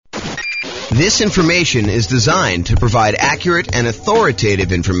This information is designed to provide accurate and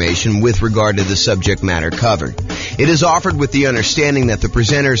authoritative information with regard to the subject matter covered. It is offered with the understanding that the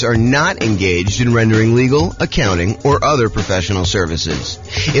presenters are not engaged in rendering legal, accounting, or other professional services.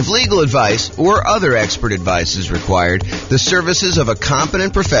 If legal advice or other expert advice is required, the services of a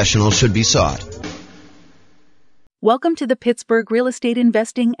competent professional should be sought. Welcome to the Pittsburgh Real Estate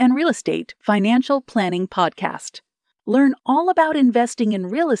Investing and Real Estate Financial Planning Podcast. Learn all about investing in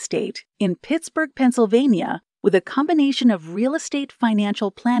real estate in Pittsburgh, Pennsylvania, with a combination of real estate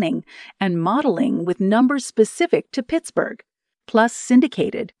financial planning and modeling with numbers specific to Pittsburgh, plus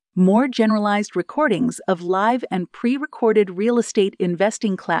syndicated, more generalized recordings of live and pre-recorded real estate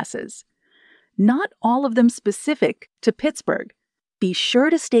investing classes. Not all of them specific to Pittsburgh. Be sure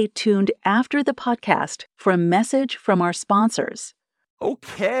to stay tuned after the podcast for a message from our sponsors.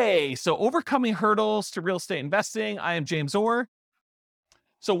 Okay, so overcoming hurdles to real estate investing. I am James Orr.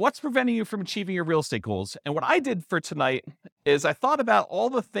 So what's preventing you from achieving your real estate goals? And what I did for tonight is I thought about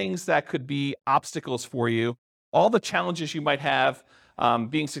all the things that could be obstacles for you, all the challenges you might have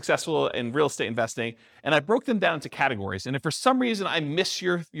being successful in real estate investing, and I broke them down into categories. And if for some reason I miss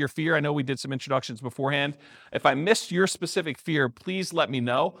your fear, I know we did some introductions beforehand. If I missed your specific fear, please let me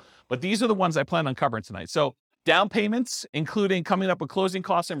know. But these are the ones I plan on covering tonight. So down payments, including coming up with closing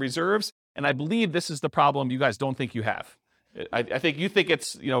costs and reserves. And I believe this is the problem you guys don't think you have. I think you think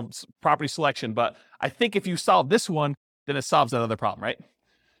it's, property selection, but I think if you solve this one, then it solves that other problem, right?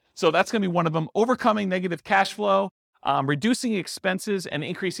 So that's going to be one of them. Overcoming negative cash flow, reducing expenses, and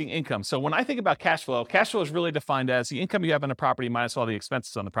increasing income. So when I think about cash flow is really defined as the income you have on a property minus all the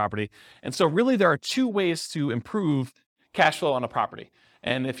expenses on the property. And so really there are two ways to improve cash flow on a property.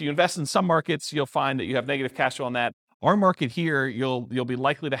 And if you invest in some markets, you'll find that you have negative cash flow on that. Our market here, you'll be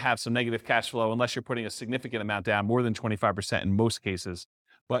likely to have some negative cash flow unless you're putting a significant amount down, more than 25% in most cases.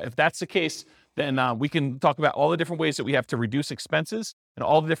 But if that's the case, then we can talk about all the different ways that we have to reduce expenses and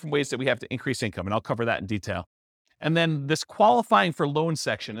all the different ways that we have to increase income. And I'll cover that in detail. And then this qualifying for loan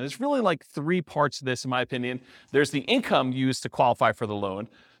section, and there's really like three parts to this, in my opinion. There's the income used to qualify for the loan.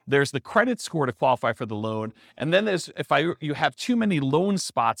 There's the credit score to qualify for the loan. And then there's, you have too many loan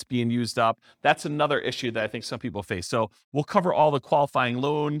spots being used up, that's another issue that I think some people face. So we'll cover all the qualifying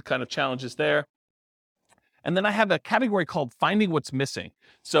loan kind of challenges there. And then I have a category called finding what's missing.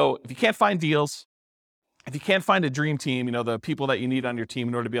 So if you can't find deals, if you can't find a dream team, the people that you need on your team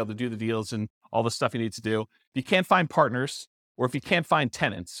in order to be able to do the deals and all the stuff you need to do, if you can't find partners, or if you can't find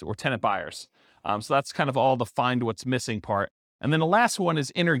tenants or tenant buyers. So that's kind of all the find what's missing part. And then the last one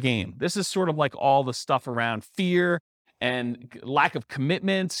is inner game. This is sort of like all the stuff around fear and lack of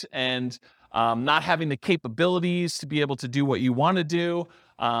commitment and not having the capabilities to be able to do what you want to do,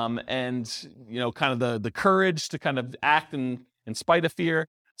 and kind of the courage to kind of act in spite of fear.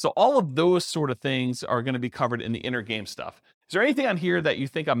 So all of those sort of things are going to be covered in the inner game stuff. Is there anything on here that you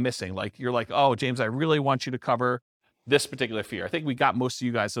think I'm missing? Like you're like, oh, James, I really want you to cover this particular fear. I think we got most of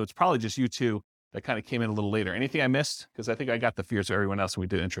you guys, so it's probably just you two that kind of came in a little later. Anything I missed? Because I think I got the fears of everyone else when we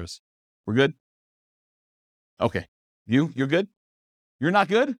did intros. We're good? Okay. You're good? You're not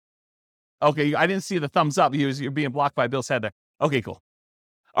good? Okay, I didn't see the thumbs up. You're being blocked by Bill's head there. Okay, cool.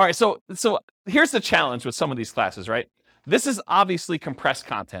 All right, so here's the challenge with some of these classes, right? This is obviously compressed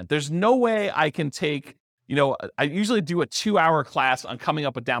content. There's no way I can take, I usually do a 2-hour class on coming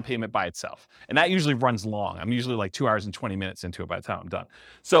up with down payment by itself. And that usually runs long. I'm usually like 2 hours and 20 minutes into it by the time I'm done.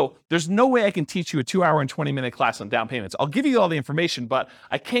 So there's no way I can teach you a 2-hour and 20-minute class on down payments. I'll give you all the information, but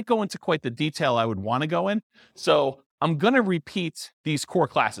I can't go into quite the detail I would want to go in. So I'm going to repeat these core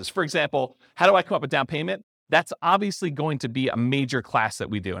classes. For example, how do I come up with down payment? That's obviously going to be a major class that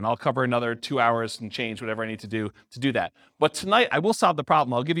we do. And I'll cover another 2 hours and change whatever I need to do that. But tonight I will solve the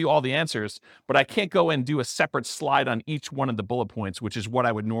problem. I'll give you all the answers, but I can't go and do a separate slide on each one of the bullet points, which is what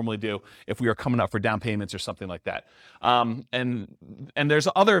I would normally do if we were coming up for down payments or something like that. And there's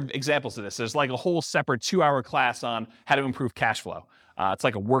other examples of this. There's like a whole separate 2-hour class on how to improve cash flow. It's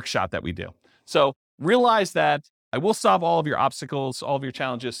like a workshop that we do. So realize that I will solve all of your obstacles, all of your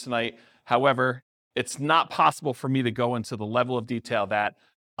challenges tonight. However, it's not possible for me to go into the level of detail that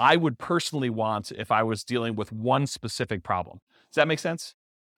I would personally want if I was dealing with one specific problem. Does that make sense?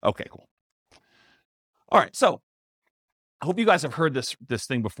 Okay, cool. All right, so I hope you guys have heard this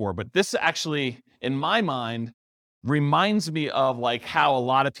thing before, but this actually, in my mind, reminds me of like how a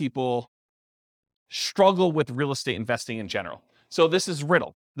lot of people struggle with real estate investing in general. So this is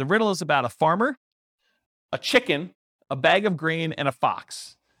riddle. The riddle is about a farmer, a chicken, a bag of grain, and a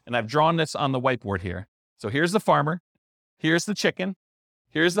fox. And I've drawn this on the whiteboard here. So here's the farmer, here's the chicken,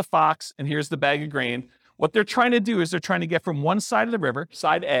 here's the fox, and here's the bag of grain. What they're trying to do is they're trying to get from one side of the river,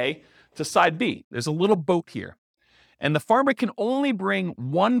 side A, to side B. There's a little boat here. And the farmer can only bring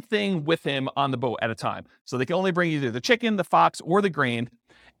one thing with him on the boat at a time. So they can only bring either the chicken, the fox, or the grain.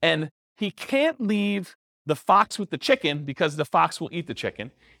 And he can't leave the fox with the chicken because the fox will eat the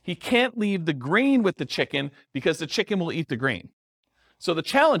chicken. He can't leave the grain with the chicken because the chicken will eat the grain. So the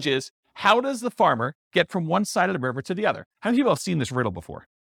challenge is, how does the farmer get from one side of the river to the other? How many people have seen this riddle before?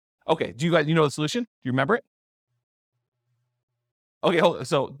 Okay, do you guys, know the solution? Do you remember it? Okay,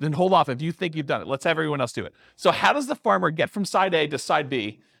 so then hold off if you think you've done it. Let's have everyone else do it. So how does the farmer get from side A to side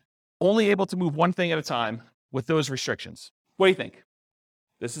B, only able to move one thing at a time with those restrictions? What do you think?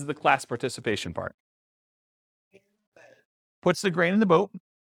 This is the class participation part. Puts the grain in the boat.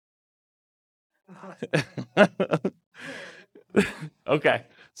 Okay,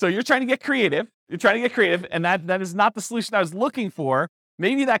 so you're trying to get creative. And that is not the solution I was looking for.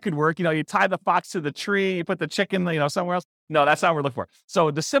 Maybe that could work. You tie the fox to the tree, you put the chicken, somewhere else. No, that's not what we're looking for.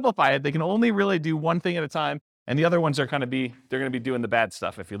 So to simplify it, they can only really do one thing at a time, and the other ones are they're going to be doing the bad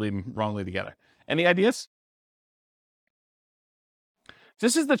stuff if you leave them wrongly together. Any ideas?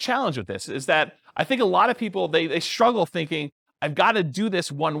 This is the challenge with this, is that I think a lot of people, they struggle thinking, I've got to do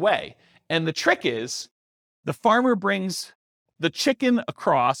this one way. And the trick is, the farmer brings the chicken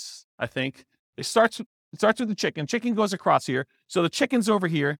across, I think. It starts with the chicken. Chicken goes across here. So the chicken's over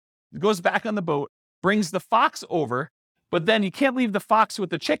here, goes back on the boat, brings the fox over, but then you can't leave the fox with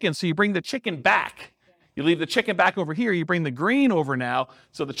the chicken, so you bring the chicken back. You leave the chicken back over here, you bring the grain over now,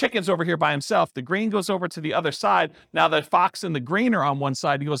 so the chicken's over here by himself. The grain goes over to the other side. Now the fox and the grain are on one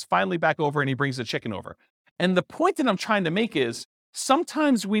side. He goes finally back over and he brings the chicken over. And the point that I'm trying to make is,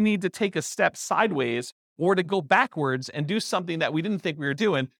 sometimes we need to take a step sideways or to go backwards and do something that we didn't think we were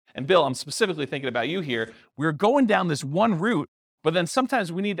doing. And Bill, I'm specifically thinking about you here. We're going down this one route, but then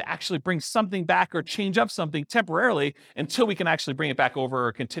sometimes we need to actually bring something back or change up something temporarily until we can actually bring it back over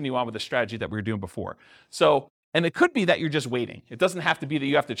or continue on with the strategy that we were doing before. So, and it could be that you're just waiting. It doesn't have to be that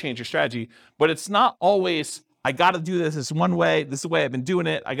you have to change your strategy, but it's not always, I got to do this one way. This is the way I've been doing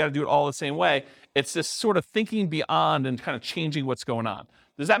it. I got to do it all the same way. It's just sort of thinking beyond and kind of changing what's going on.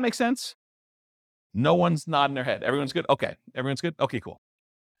 Does that make sense? No one's nodding their head. Everyone's good? Okay. Everyone's good? Okay, cool.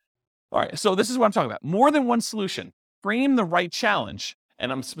 All right. So this is what I'm talking about. More than one solution. Frame the right challenge. And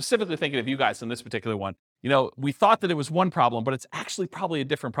I'm specifically thinking of you guys in this particular one. We thought that it was one problem, but it's actually probably a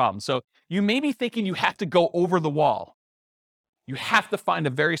different problem. So you may be thinking you have to go over the wall. You have to find a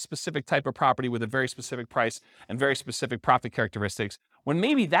very specific type of property with a very specific price and very specific profit characteristics, when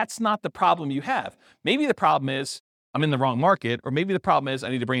maybe that's not the problem you have. Maybe the problem is, I'm in the wrong market, or maybe the problem is I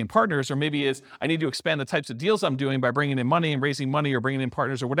need to bring in partners, or maybe is I need to expand the types of deals I'm doing by bringing in money and raising money or bringing in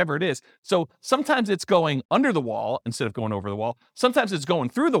partners or whatever it is. So sometimes it's going under the wall instead of going over the wall. Sometimes it's going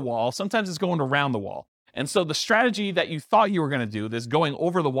through the wall. Sometimes it's going around the wall. And so the strategy that you thought you were going to do, this going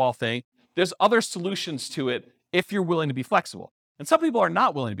over the wall thing, there's other solutions to it if you're willing to be flexible. And some people are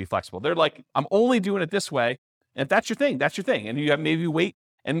not willing to be flexible. They're like, I'm only doing it this way. And if that's your thing, that's your thing. And you have maybe wait,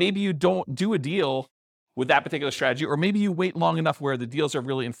 and maybe you don't do a deal with that particular strategy, or maybe you wait long enough where the deals are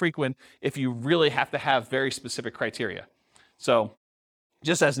really infrequent if you really have to have very specific criteria. So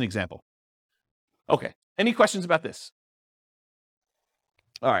just as an example. Okay, any questions about this?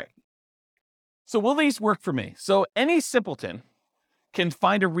 All right. So will these work for me? So any simpleton can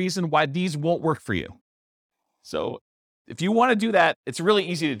find a reason why these won't work for you. So if you want to do that, it's really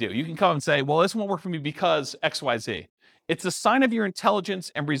easy to do. You can come and say, well, this won't work for me because X, Y, Z. It's a sign of your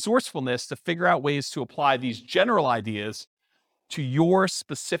intelligence and resourcefulness to figure out ways to apply these general ideas to your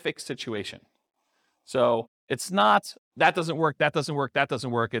specific situation. So it's not, that doesn't work, that doesn't work, that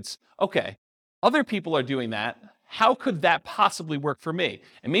doesn't work. It's, okay, other people are doing that. How could that possibly work for me?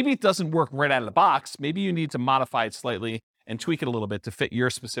 And maybe it doesn't work right out of the box. Maybe you need to modify it slightly and tweak it a little bit to fit your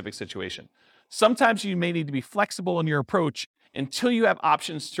specific situation. Sometimes you may need to be flexible in your approach until you have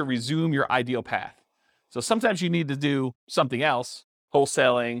options to resume your ideal path. So sometimes you need to do something else,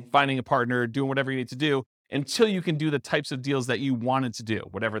 wholesaling, finding a partner, doing whatever you need to do until you can do the types of deals that you wanted to do,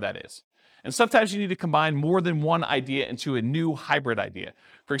 whatever that is. And sometimes you need to combine more than one idea into a new hybrid idea.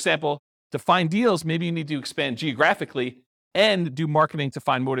 For example, to find deals, maybe you need to expand geographically and do marketing to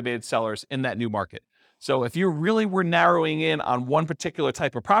find motivated sellers in that new market. So if you really were narrowing in on one particular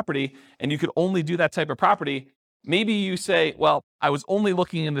type of property and you could only do that type of property, maybe you say, well, I was only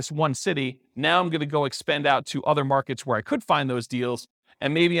looking in this one city. Now I'm going to go expand out to other markets where I could find those deals.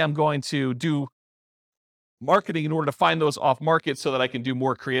 And maybe I'm going to do marketing in order to find those off market so that I can do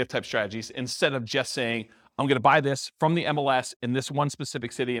more creative type strategies instead of just saying, I'm going to buy this from the MLS in this one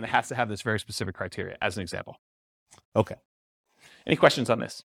specific city and it has to have this very specific criteria, as an example. Okay. Any questions on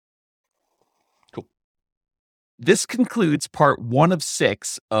this? Cool. This concludes part 1 of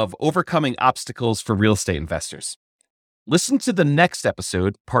 6 of Overcoming Obstacles for Real Estate Investors. Listen to the next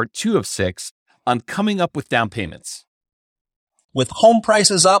episode, part 2 of 6, on coming up with down payments. With home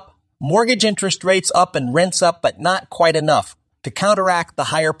prices up, mortgage interest rates up, and rents up, but not quite enough to counteract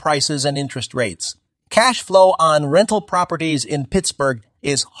the higher prices and interest rates, cash flow on rental properties in Pittsburgh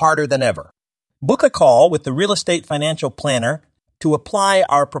is harder than ever. Book a call with the Real Estate Financial Planner to apply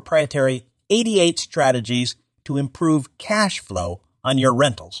our proprietary 88 strategies to improve cash flow on your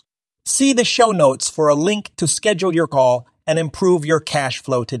rentals. See the show notes for a link to schedule your call and improve your cash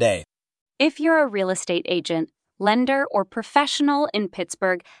flow today. If you're a real estate agent, lender, or professional in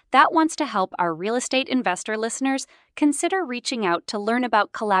Pittsburgh that wants to help our real estate investor listeners, consider reaching out to learn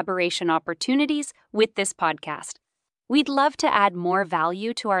about collaboration opportunities with this podcast. We'd love to add more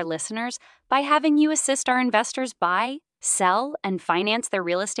value to our listeners by having you assist our investors buy, sell, and finance their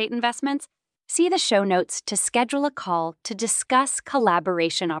real estate investments. See the show notes to schedule a call to discuss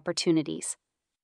collaboration opportunities.